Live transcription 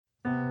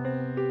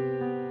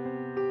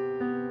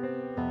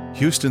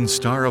Houston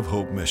Star of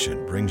Hope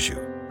Mission brings you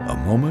a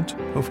moment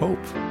of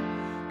hope.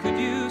 Could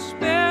you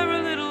spare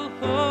a little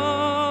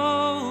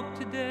hope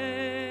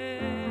today?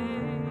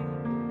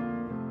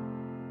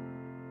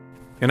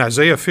 In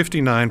Isaiah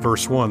 59,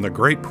 verse 1, the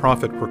great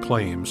prophet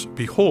proclaims,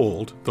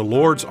 "Behold, the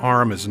Lord's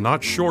arm is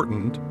not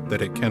shortened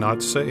that it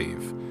cannot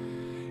save."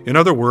 In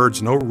other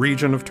words, no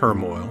region of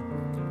turmoil,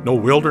 no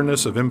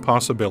wilderness of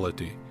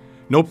impossibility,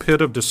 no pit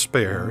of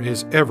despair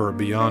is ever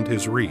beyond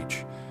his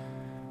reach.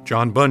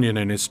 John Bunyan,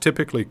 in his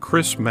typically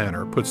crisp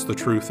manner, puts the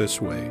truth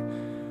this way: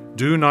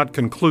 do not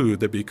conclude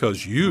that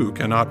because you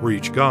cannot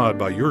reach God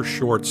by your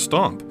short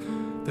stump,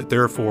 that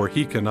therefore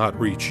he cannot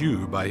reach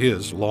you by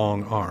his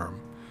long arm.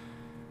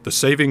 The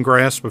saving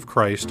grasp of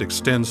Christ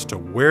extends to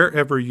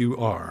wherever you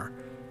are,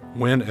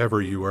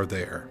 whenever you are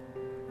there.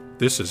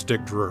 This is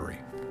Dick Drury.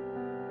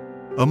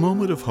 A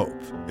Moment of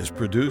Hope is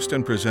produced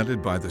and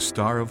presented by the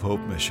Star of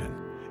Hope Mission,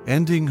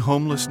 ending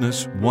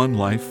homelessness one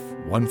life,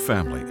 one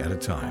family at a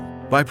time,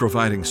 by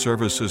providing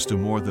services to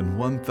more than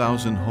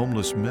 1,000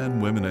 homeless men,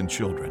 women, and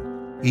children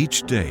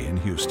each day in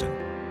Houston.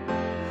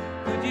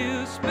 Could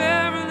you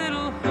spare a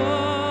little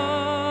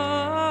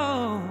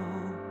hope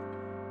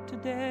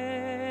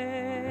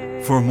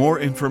today? For more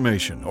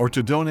information or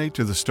to donate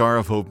to the Star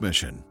of Hope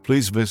Mission,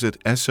 please visit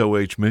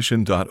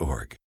sohmission.org.